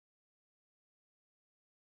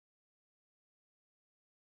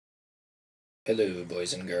Hello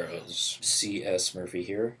boys and girls, C.S. Murphy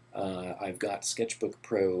here. I've got Sketchbook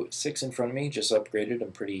Pro 6 in front of me, just upgraded.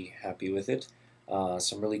 I'm pretty happy with it.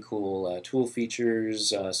 Some really cool tool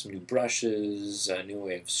features, some new brushes, a new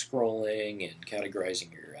way of scrolling and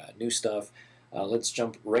categorizing your new stuff. Let's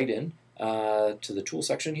jump right in to the tool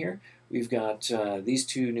section here. We've got these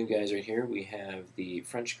two new guys right here. We have the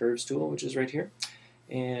French Curves tool, which is right here,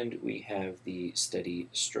 and we have the Steady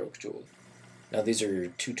Stroke tool. Now these are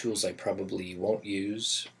two tools I probably won't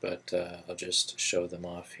use, but I'll just show them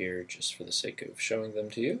off here just for the sake of showing them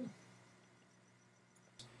to you.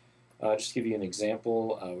 Just to give you an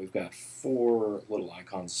example, we've got four little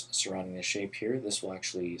icons surrounding the shape here. This will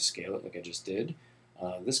actually scale it like I just did.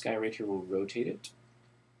 This guy right here will rotate it.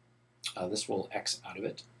 This will X out of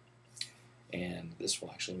it. And this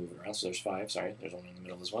will actually move it around. So there's five, sorry, there's one in the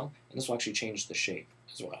middle as well. And this will actually change the shape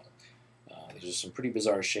as well. These are some pretty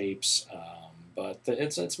bizarre shapes. But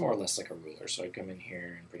it's more or less like a ruler. So I come in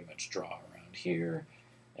here and pretty much draw around here,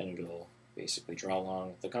 and it'll basically draw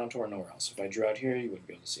along the contour nowhere else. If I drew out here, you wouldn't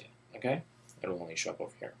be able to see it. Okay, it'll only show up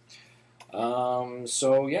over here.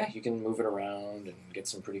 So yeah, you can move it around and get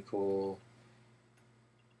some pretty cool,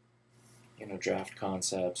 draft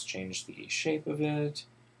concepts. Change the shape of it.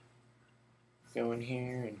 Go in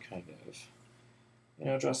here and kind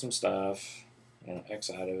of, draw some stuff. X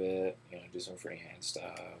out of it. Do some freehand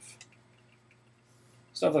stuff.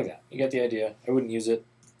 Stuff like that. You get the idea. I wouldn't use it,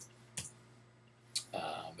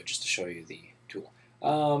 but just to show you the tool.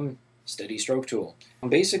 Steady Stroke tool.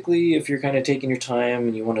 Basically, if you're kind of taking your time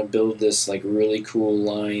and you want to build this like really cool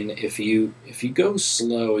line, if you go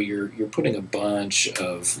slow, you're putting a bunch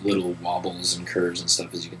of little wobbles and curves and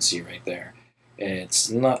stuff, as you can see right there. And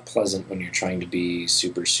it's not pleasant when you're trying to be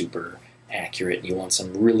super accurate and you want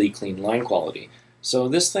some really clean line quality. So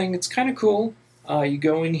this thing, it's kind of cool. You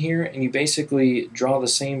go in here and you basically draw the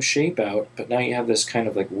same shape out, but now you have this kind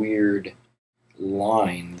of like weird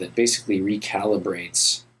line that basically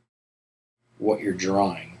recalibrates what you're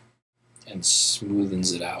drawing and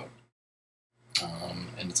smoothens it out.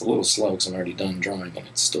 And it's a little slow because I'm already done drawing and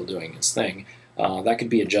it's still doing its thing. That could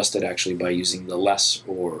be adjusted actually by using the less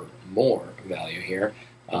or more value here.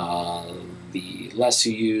 The less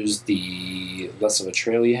you use, the less of a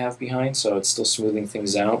trail you have behind, so it's still smoothing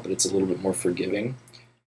things out, but it's a little bit more forgiving.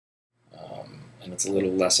 And it's a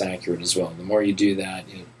little less accurate as well. The more you do that,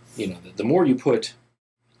 the more you put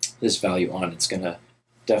this value on, it's going to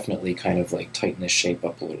definitely kind of like tighten this shape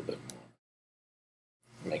up a little bit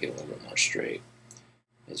more. Make it a little bit more straight,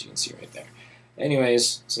 as you can see right there.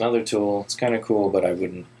 Anyways, it's another tool. It's kind of cool, but I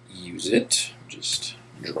wouldn't use it. Just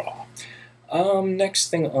draw. Next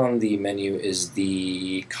thing on the menu is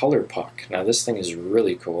the color puck. Now this thing is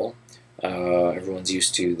really cool. Everyone's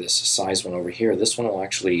used to this size one over here. This one will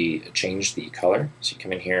actually change the color. So you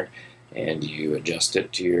come in here and you adjust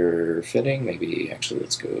it to your fitting. Maybe actually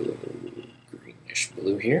let's go a little greenish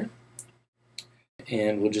blue here.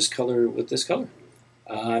 And we'll just color with this color.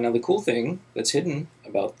 Now the cool thing that's hidden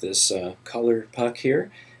about this color puck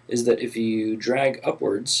here is that if you drag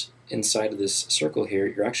upwards inside of this circle here,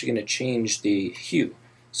 you're actually going to change the hue.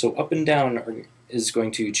 So up and down is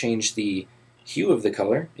going to change the hue of the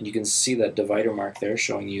color, and you can see that divider mark there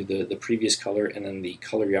showing you the previous color and then the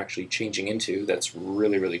color you're actually changing into. That's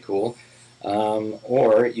really cool.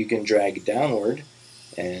 Or you can drag downward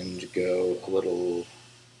and go a little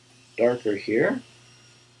darker here,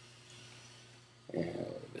 and a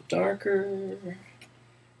little bit darker,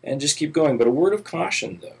 and just keep going. But a word of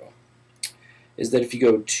caution though is that if you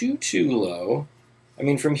go too low, I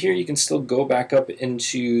mean from here you can still go back up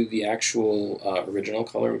into the actual original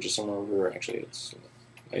color, which is somewhere over, actually it's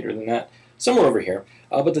lighter than that, somewhere over here.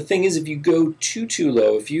 But the thing is, if you go too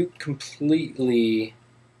low, if you completely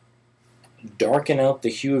darken out the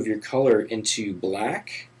hue of your color into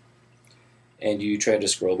black and you try to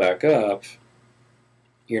scroll back up,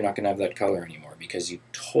 you're not going to have that color anymore because you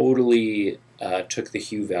totally took the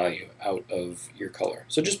hue value out of your color.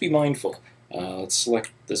 So just be mindful. Let's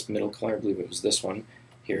select this middle color. I believe it was this one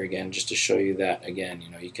here again, just to show you that again.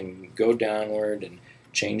 You can go downward and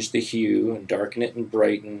change the hue and darken it and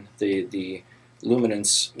brighten the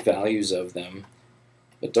luminance values of them,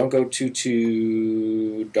 but don't go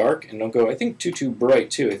too dark, and don't go, I think, too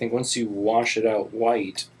bright too. I think once you wash it out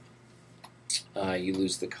white, you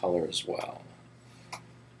lose the color as well.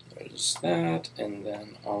 There's that, and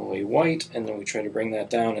then all the way white, and then we try to bring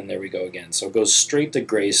that down, and there we go again. So it goes straight to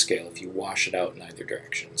grayscale if you wash it out in either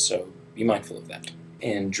direction, so be mindful of that.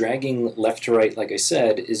 And dragging left to right, like I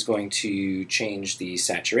said, is going to change the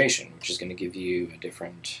saturation, which is going to give you a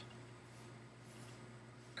different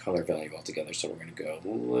color value altogether. So we're going to go a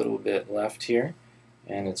little bit left here,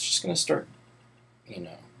 and it's just going to start you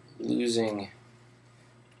know, losing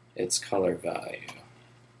its color value.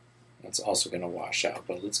 It's also going to wash out,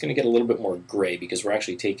 but it's going to get a little bit more gray because we're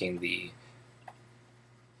actually taking the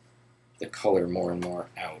color more and more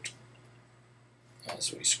out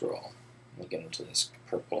as we scroll. We'll get into this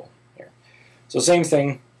purple here. So same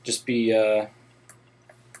thing, just be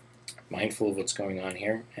mindful of what's going on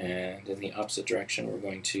here, and in the opposite direction we're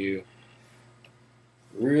going to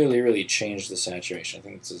really change the saturation. I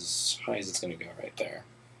think it's as high as it's going to go right there.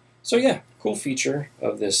 So yeah, cool feature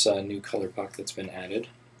of this new color puck that's been added.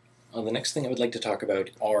 The next thing I would like to talk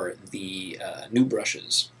about are the new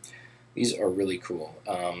brushes. These are really cool.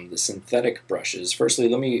 The synthetic brushes. Firstly,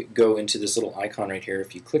 let me go into this little icon right here.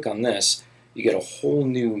 If you click on this, you get a whole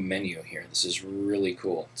new menu here. This is really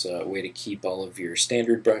cool. It's a way to keep all of your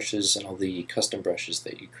standard brushes and all the custom brushes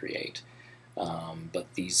that you create.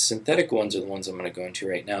 But these synthetic ones are the ones I'm going to go into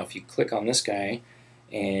right now. If you click on this guy,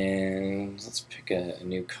 and let's pick a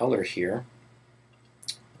new color here.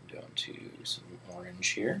 Go into some orange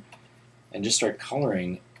here, and just start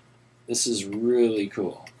coloring. This is really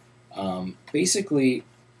cool. Basically,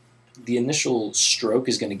 the initial stroke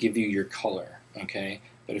is going to give you your color, okay?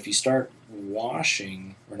 But if you start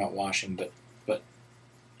washing, or not washing, but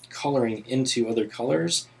coloring into other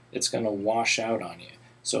colors, it's going to wash out on you.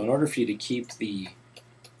 So in order for you to keep the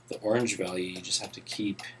orange value, you just have to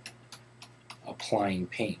keep applying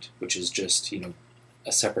paint, which is just, you know,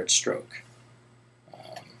 a separate stroke.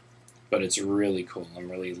 But it's really cool.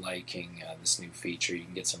 I'm really liking this new feature. You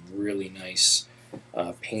can get some really nice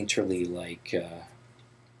painterly-like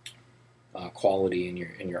quality in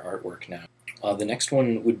your artwork now. The next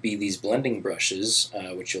one would be these blending brushes,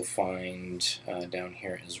 which you'll find down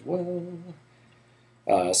here as well.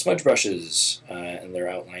 Smudge brushes, and they're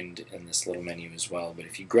outlined in this little menu as well. But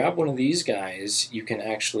if you grab one of these guys, you can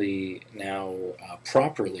actually now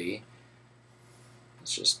properly,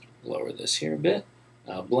 let's just lower this here a bit,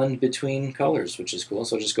 blend between colors, which is cool.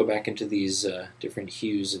 So I'll just go back into these different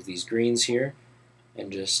hues of these greens here,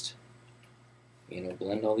 and just, you know,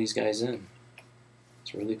 blend all these guys in.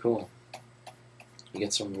 It's really cool. You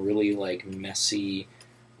get some really like messy,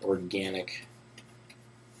 organic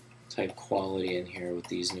type quality in here with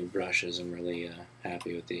these new brushes. I'm really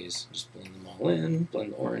happy with these. Just blend them all in,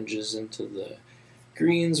 blend the oranges into the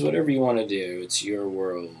greens, whatever you want to do. It's your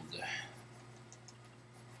world.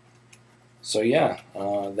 So yeah,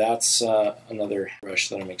 that's another brush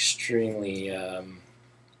that I'm extremely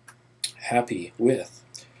happy with.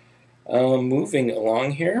 Moving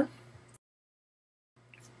along here,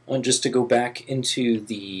 just to go back into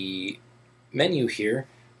the menu here,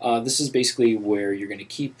 this is basically where you're going to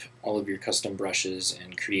keep all of your custom brushes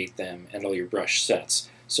and create them, and all your brush sets.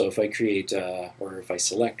 So if I create, or if I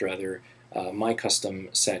select rather, my custom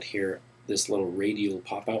set here, this little radial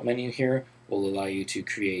pop-out menu here will allow you to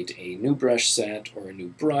create a new brush set or a new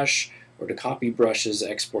brush, or to copy brushes,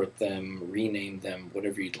 export them, rename them,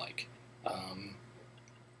 whatever you'd like.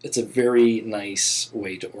 It's a very nice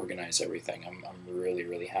way to organize everything. I'm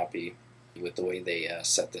really happy with the way they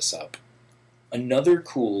set this up. Another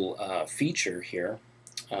cool feature here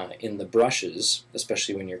in the brushes,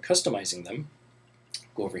 especially when you're customizing them,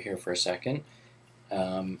 go over here for a second.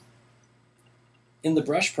 In the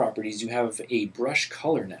brush properties, you have a brush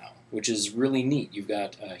color now, which is really neat. You've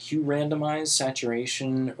got hue randomize,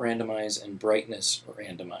 saturation randomize, and brightness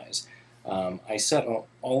randomize. I set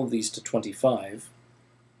all of these to 25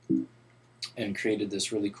 and created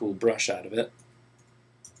this really cool brush out of it.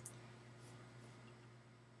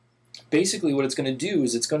 Basically what it's going to do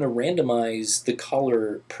is it's going to randomize the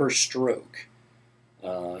color per stroke.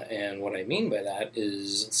 And what I mean by that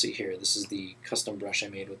is, let's see here, this is the custom brush I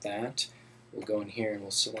made with that. We'll go in here and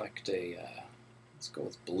we'll select a, let's go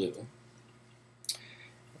with blue.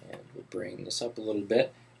 And we'll bring this up a little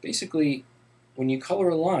bit. Basically, when you color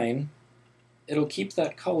a line, it'll keep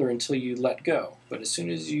that color until you let go. But as soon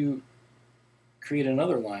as you create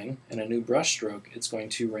another line and a new brush stroke, it's going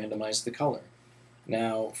to randomize the color.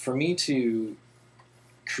 Now, for me to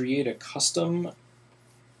create a custom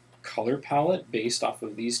color palette based off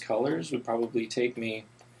of these colors would probably take me,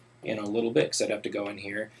 you know, a little bit, because I'd have to go in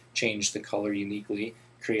here, change the color uniquely,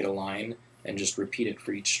 create a line, and just repeat it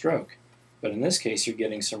for each stroke. But in this case, you're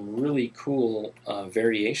getting some really cool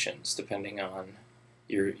variations depending on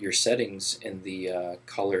your settings in the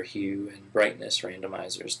color, hue, and brightness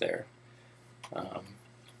randomizers there.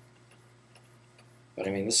 But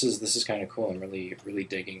I mean, this is kind of cool. I'm really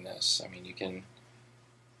digging this. I mean, you can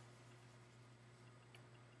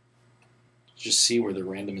just see where the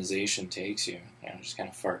randomization takes you. I'm just kind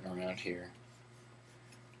of farting around here.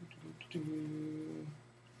 You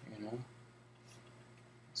know,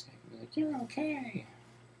 it's like You're okay.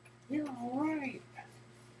 You're alright.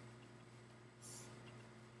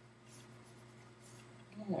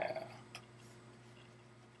 Yeah.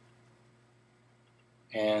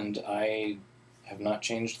 And I have not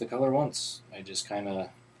changed the color once. I just kind of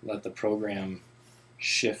let the program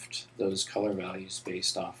shift those color values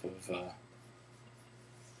based off of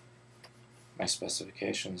my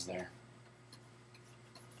specifications there.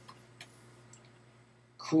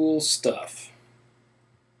 Cool stuff.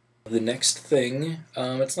 The next thing,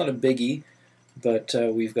 it's not a biggie, but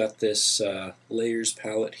we've got this layers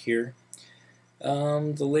palette here.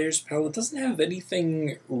 The layers palette doesn't have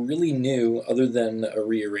anything really new other than a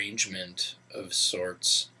rearrangement of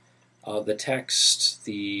sorts. The text,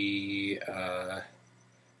 the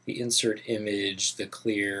insert image, the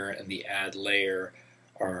clear, and the add layer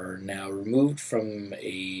are now removed from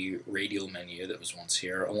a radial menu that was once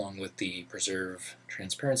here, along with the preserve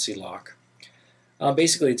transparency lock.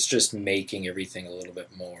 Basically, it's just making everything a little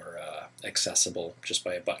bit more accessible just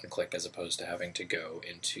by a button click, as opposed to having to go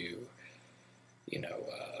into,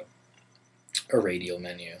 a radial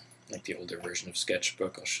menu like the older version of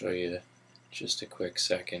Sketchbook. I'll show you just a quick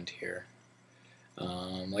second here.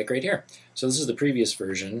 Like right here. So this is the previous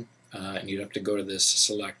version, and you'd have to go to this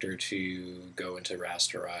selector to go into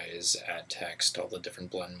rasterize, add text, all the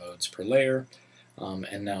different blend modes per layer,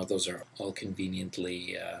 and now those are all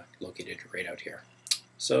conveniently located right out here.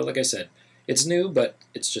 So like I said, it's new, but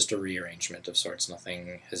it's just a rearrangement of sorts.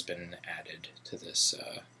 Nothing has been added to this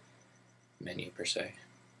menu per se.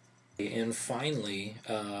 And finally,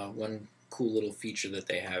 one cool little feature that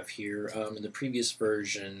they have here, in the previous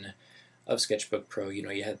version of Sketchbook Pro,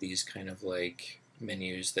 you had these kind of like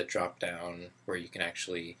menus that drop down where you can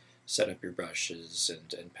actually set up your brushes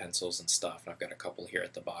and pencils and stuff. And I've got a couple here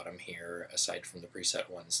at the bottom here, aside from the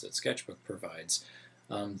preset ones that Sketchbook provides.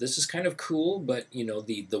 This is kind of cool, but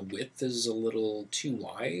the width is a little too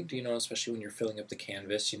wide, especially when you're filling up the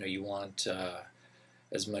canvas. You want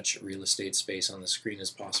as much real estate space on the screen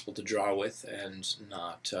as possible to draw with, and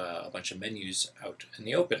not a bunch of menus out in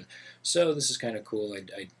the open. So this is kind of cool.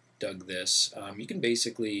 I dug this. You can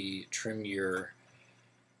basically trim your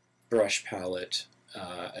brush palette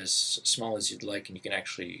as small as you'd like, and you can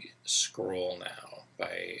actually scroll now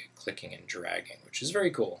by clicking and dragging, which is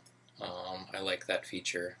very cool. I like that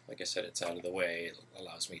feature. Like I said, it's out of the way. It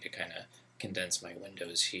allows me to kind of condense my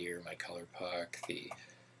windows here, my color puck, the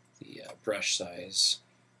brush size.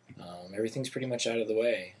 Everything's pretty much out of the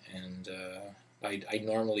way, and I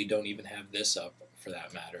normally don't even have this up, for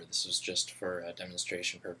that matter. This is just for a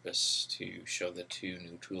demonstration purpose to show the two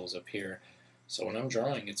new tools up here. So when I'm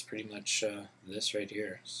drawing, it's pretty much this right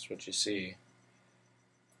here. This is what you see.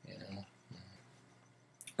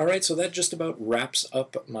 Alright, so that just about wraps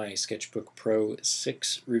up my Sketchbook Pro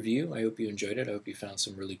 6 review. I hope you enjoyed it. I hope you found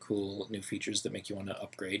some really cool new features that make you want to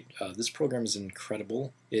upgrade. This program is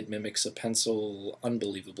incredible. It mimics a pencil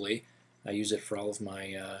unbelievably. I use it for all of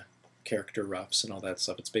my character roughs and all that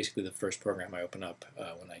stuff. It's basically the first program I open up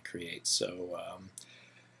when I create. So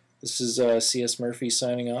this is C.S. Murphy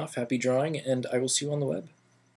signing off. Happy drawing, and I will see you on the web.